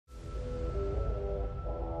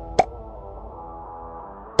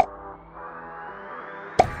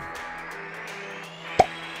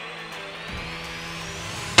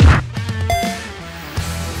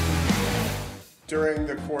During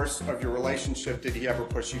the course of your relationship, did he ever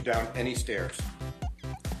push you down any stairs?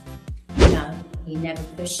 No, he never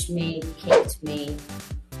pushed me, kicked me,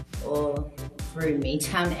 or threw me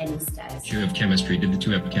down any stairs. Do you have chemistry? Did the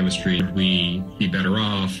two have chemistry? Would we be better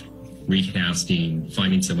off recasting,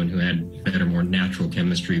 finding someone who had better, more natural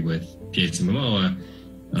chemistry with Jason Momoa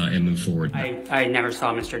and move forward? I never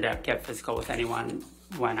saw Mr. Depp get physical with anyone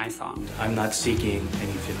when I saw him. I'm not seeking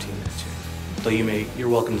any 15 minutes here. Though you're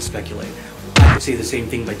welcome to speculate. I could say the same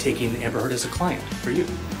thing by taking Amber Heard as a client for you.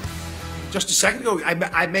 Just a second ago,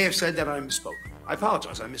 I may have said that I misspoke. I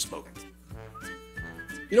apologize, I misspoke.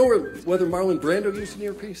 You know whether Marlon Brando used an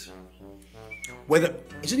earpiece?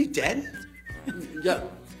 Isn't he dead? Yeah.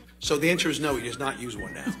 So the answer is no, he does not use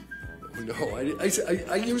one now. No,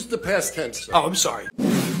 I used the past tense. Oh, I'm sorry.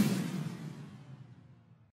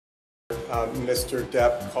 Mr.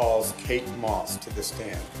 Depp calls Kate Moss to the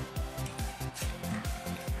stand.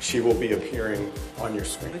 She will be appearing on your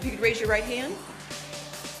screen. If you could raise your right hand.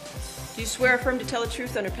 Do you swear affirm to tell the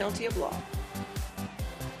truth under penalty of law?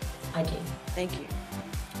 I do. Thank you.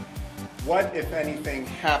 What, if anything,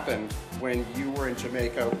 happened when you were in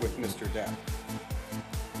Jamaica with Mr. Depp?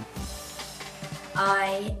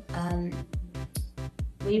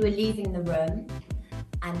 We were leaving the room,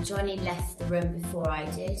 and Johnny left the room before I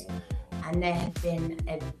did, and there had been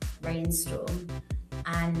a rainstorm,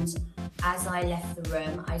 and as I left the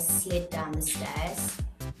room, I slid down the stairs,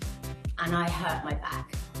 and I hurt my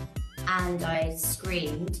back, and I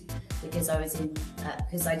screamed because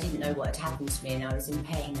because I didn't know what had happened to me, and I was in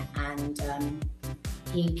pain, and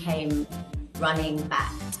he came running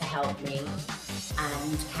back to help me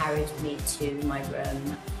and carried me to my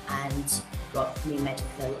room and got me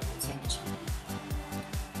medical attention.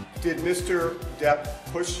 Did Mr. Depp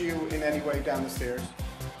push you in any way down the stairs?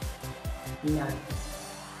 No.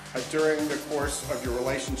 During the course of your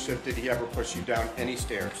relationship, did he ever push you down any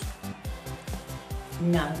stairs?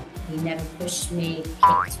 No, he never pushed me,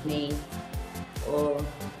 kicked me, or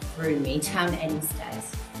threw me down any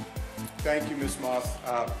stairs. Thank you, Ms. Moss.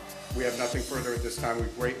 We have nothing further at this time. We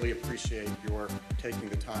greatly appreciate your taking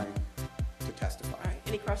the time to testify. All right,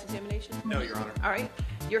 any cross-examination? No, Your Honor. All right,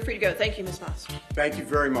 you're free to go. Thank you, Ms. Moss. Thank you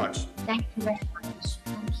very much. Thank you very much.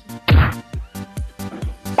 Thank you.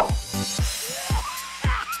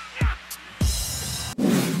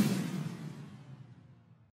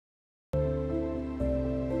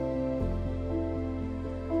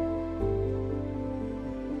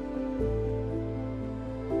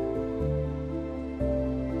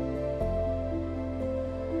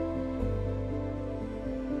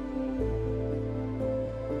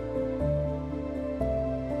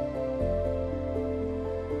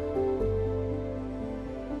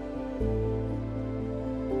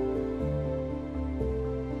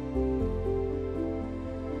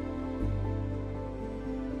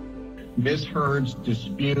 Ms. Heard's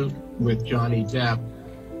dispute with Johnny Depp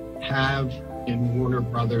have in Warner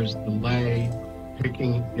Brothers delay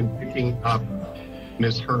picking up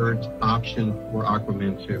Ms. Heard's option for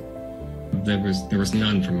Aquaman 2? There was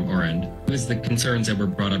none from our end. It was the concerns that were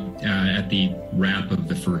brought up at the wrap of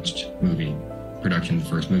the first movie, production of the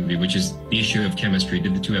first movie, which is the issue of chemistry.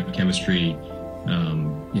 Did the two have chemistry?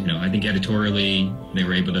 I think editorially they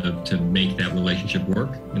were able to make that relationship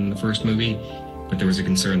work in the first movie, but there was a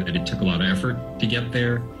concern that it took a lot of effort to get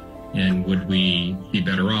there. And would we be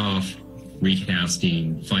better off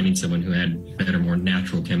recasting, finding someone who had better, more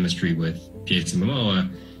natural chemistry with Jason Momoa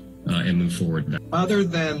and move forward? Other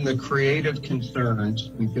than the creative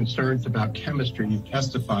concerns and concerns about chemistry you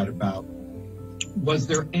testified about, was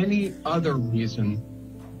there any other reason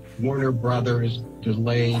Warner Brothers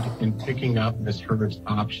delayed in picking up Ms. Heard's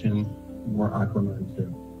option for Aquaman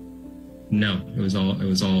 2? No, it was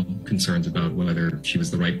all concerns about whether she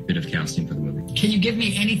was the right bit of casting for the movie. Can you give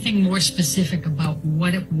me anything more specific about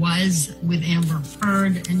what it was with Amber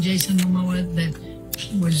Heard and Jason Momoa that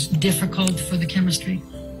was difficult for the chemistry?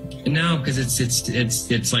 No, because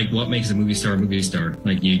it's like what makes a movie star a movie star.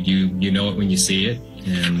 Like you know it when you see it,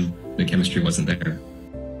 and the chemistry wasn't there.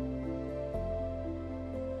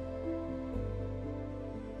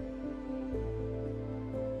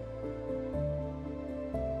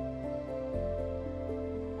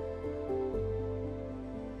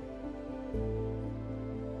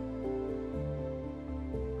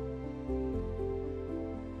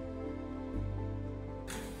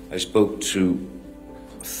 I spoke to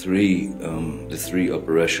the three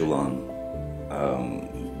upper echelon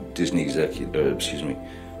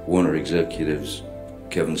Warner executives,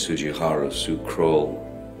 Kevin Tsujihara, Sue Kroll,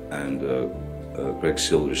 and Greg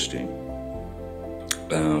Silverstein.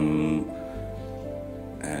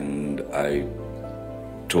 And I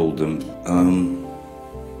told them,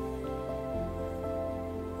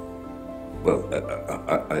 Well,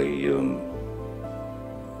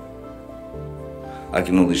 I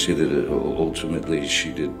can only say that ultimately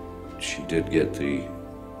she did get the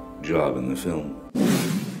job in the film.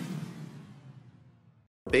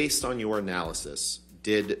 Based on your analysis,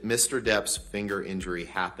 did Mr. Depp's finger injury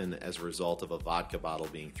happen as a result of a vodka bottle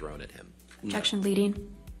being thrown at him? Objection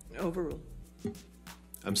leading. Overruled.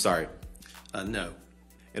 I'm sorry. No.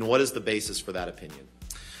 And what is the basis for that opinion?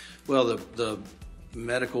 Well, the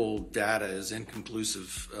medical data is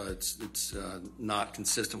inconclusive. It's not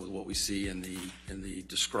consistent with what we see in the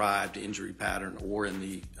described injury pattern or in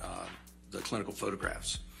the clinical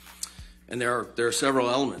photographs. And there are several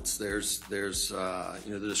elements. There's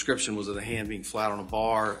the description was of the hand being flat on a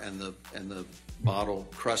bar and the bottle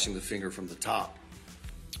crushing the finger from the top.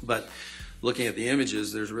 But looking at the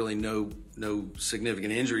images, there's really no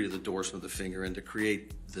significant injury to the dorsum of the finger, and to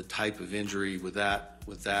create the type of injury with that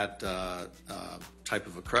type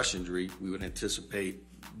of a crush injury, we would anticipate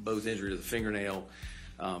both injury to the fingernail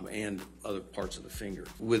and other parts of the finger.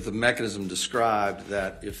 With the mechanism described,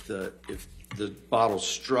 that if the bottle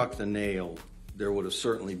struck the nail, there would have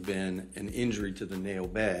certainly been an injury to the nail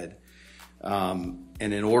bed, and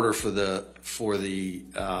in order for the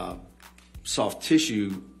soft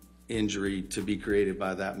tissue injury to be created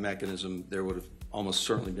by that mechanism, there would have almost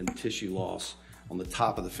certainly been tissue loss on the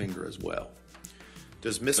top of the finger as well.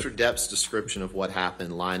 Does Mr. Depp's description of what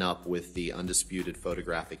happened line up with the undisputed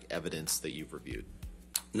photographic evidence that you've reviewed?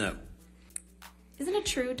 No. Isn't it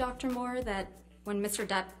true, Dr. Moore, that when Mr.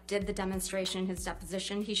 Depp did the demonstration in his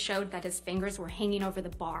deposition, he showed that his fingers were hanging over the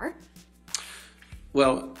bar?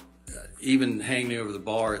 Well, even hanging over the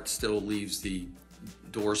bar, it still leaves the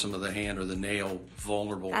dorsum of the hand or the nail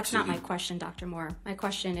vulnerable. That's not my question, Dr. Moore. My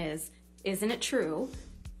question is, isn't it true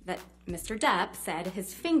that Mr. Depp said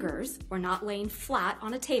his fingers were not laying flat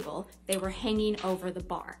on a table, they were hanging over the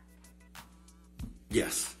bar?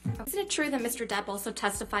 Yes. Isn't it true that Mr. Depp also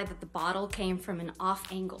testified that the bottle came from an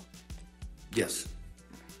off angle? Yes.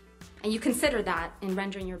 And you consider that in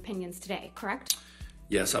rendering your opinions today, correct?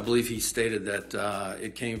 Yes, I believe he stated that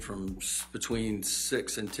it came from between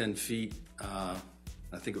 6 and 10 feet.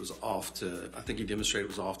 I think it was I think he demonstrated it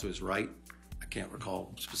was off to his right. I can't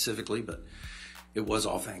recall specifically, but it was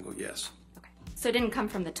off angle, yes. Okay. So it didn't come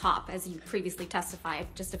from the top, as you previously testified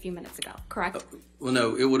just a few minutes ago, correct? Well,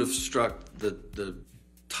 no, it would have struck the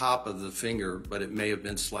top of the finger, but it may have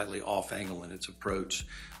been slightly off angle in its approach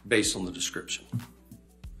based on the description.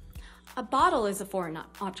 A bottle is a foreign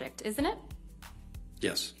object, isn't it?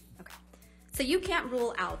 Yes. Okay. So you can't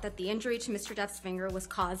rule out that the injury to Mr. Depp's finger was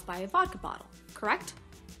caused by a vodka bottle, correct?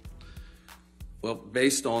 Well,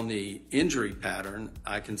 based on the injury pattern,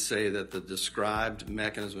 I can say that the described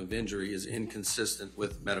mechanism of injury is inconsistent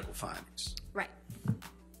with medical findings. Right.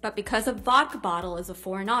 But because a vodka bottle is a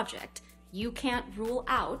foreign object, you can't rule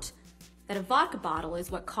out that a vodka bottle is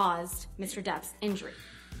what caused Mr. Depp's injury.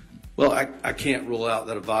 Well, I can't rule out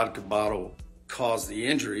that a vodka bottle caused the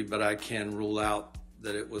injury, but I can rule out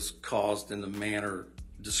that it was caused in the manner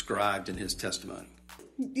described in his testimony.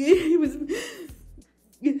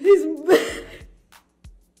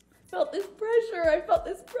 Felt this pressure. I felt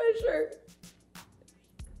this pressure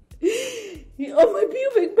on my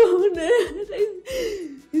pubic bone.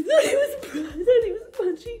 He thought he was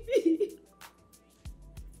punching me.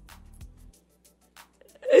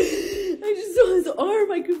 I just saw his arm.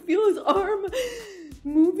 I could feel his arm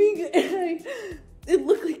moving, and it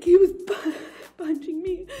looked like he was punching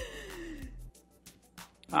me.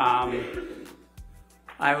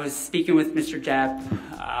 I was speaking with Mr.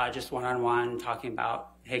 Depp, just one-on-one, talking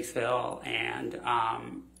about Hicksville, and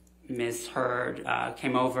Ms. Heard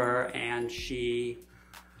came over and she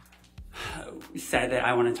said that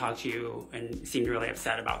I want to talk to you, and seemed really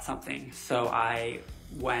upset about something. So I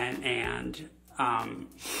went and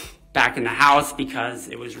back in the house, because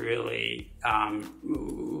it was really,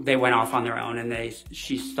 they went off on their own, and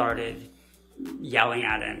she started yelling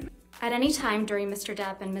at him. At any time during Mr.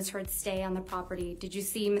 Depp and Ms. Heard's stay on the property, did you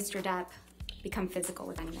see Mr. Depp become physical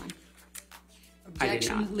with anyone?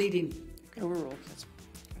 Objection leading. Overruled.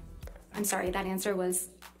 I'm sorry, that answer was?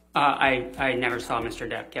 I never saw Mr.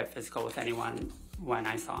 Depp get physical with anyone when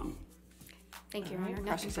I saw him. Thank you, Your Honor.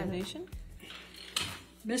 Cross-examination.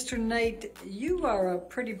 Mr. Knight, you are a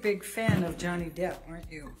pretty big fan of Johnny Depp,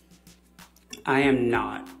 aren't you? I am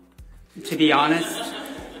not. To be honest,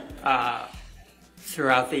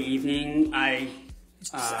 throughout the evening,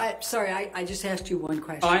 Sorry, I just asked you one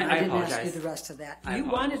question. Oh, I didn't apologize. ask you the rest of that. I You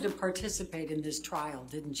apologize. wanted to participate in this trial,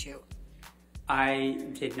 didn't you? I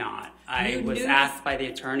did not. I was asked by the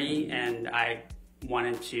attorney, and I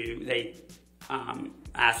wanted to, they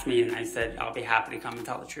asked me, and I said, I'll be happy to come and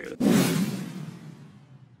tell the truth.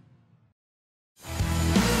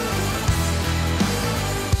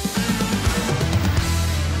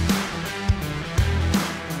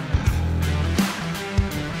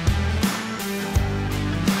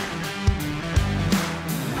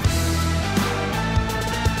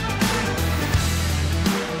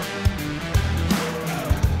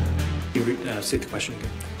 state the question again.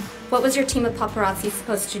 What was your team of paparazzi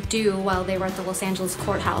supposed to do while they were at the Los Angeles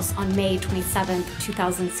courthouse on May 27th,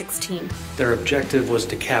 2016? Their objective was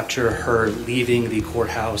to capture her leaving the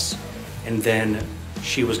courthouse, and then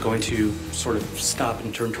she was going to sort of stop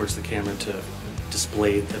and turn towards the camera to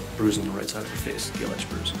display the bruise on the right side of her face, the alleged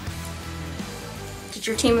bruise. Did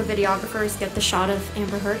your team of videographers get the shot of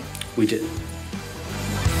Amber Heard? We did.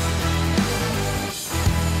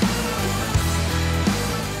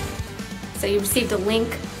 So you received a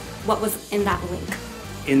link. What was in that link?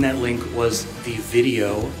 In that link was the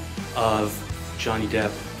video of Johnny Depp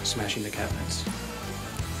smashing the cabinets.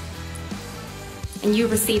 And you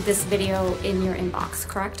received this video in your inbox,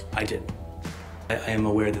 correct? I did. I am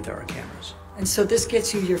aware that there are cameras. And so this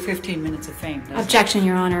gets you your 15 minutes of fame, doesn't Objection,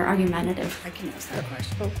 Your Honor. Argumentative. I can ask that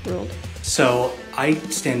question. So I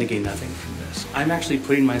stand to gain nothing from this. I'm actually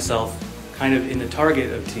putting myself kind of in the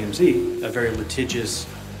target of TMZ, a very litigious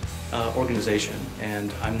organization,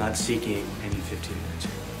 and I'm not seeking any 15 minutes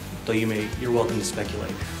here. Though you're welcome to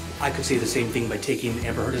speculate. I could say the same thing by taking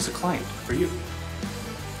Amber Heard as a client for you.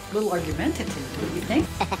 A little argumentative, don't you think?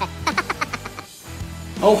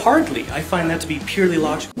 Oh, hardly. I find that to be purely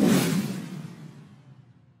logical.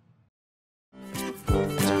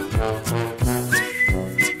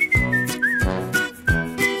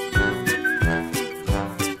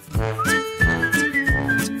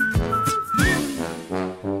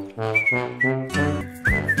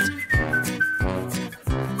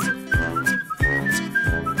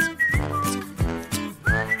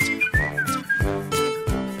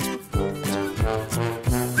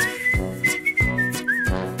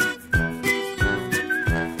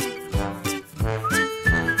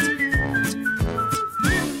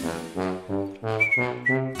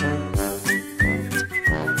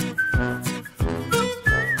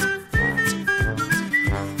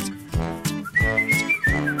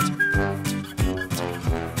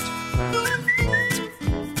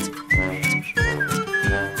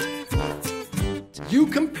 You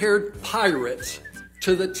compared pirates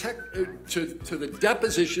to the to the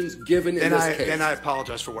depositions given in this case. Then I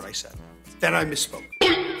apologize for what I said. Then I misspoke.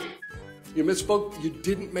 You misspoke? You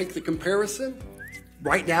didn't make the comparison?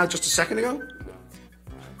 Right now, just a second ago?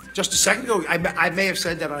 Just a second ago, I may have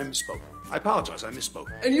said that I misspoke. I apologize, I misspoke.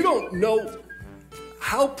 And you don't know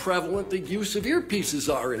how prevalent the use of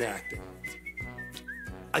earpieces are in acting.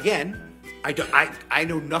 Again, I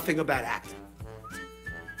know nothing about acting.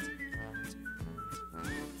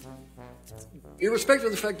 Irrespective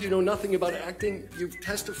of the fact you know nothing about acting, you've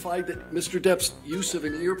testified that Mr. Depp's use of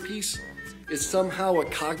an earpiece is somehow a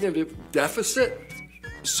cognitive deficit?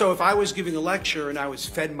 So if I was giving a lecture and I was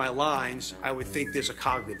fed my lines, I would think there's a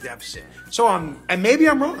cognitive deficit. So and maybe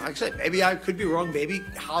I'm wrong. Like I said, maybe I could be wrong. Maybe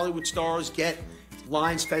Hollywood stars get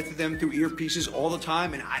lines fed to them through earpieces all the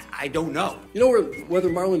time, and I don't know. You know whether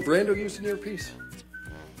Marlon Brando used an earpiece?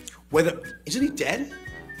 Isn't he dead?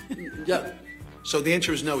 Yeah. So the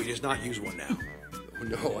answer is no, he does not use one now.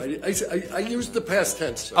 No, I used the past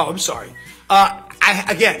tense. Sir. Oh, I'm sorry.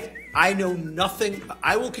 I know nothing.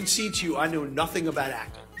 I will concede to you, I know nothing about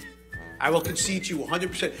acting. I will concede to you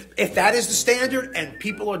 100%. If that is the standard and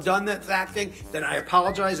people are done that's acting, then I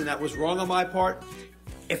apologize and that was wrong on my part.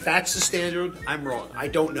 If that's the standard, I'm wrong. I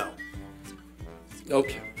don't know.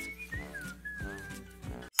 Okay.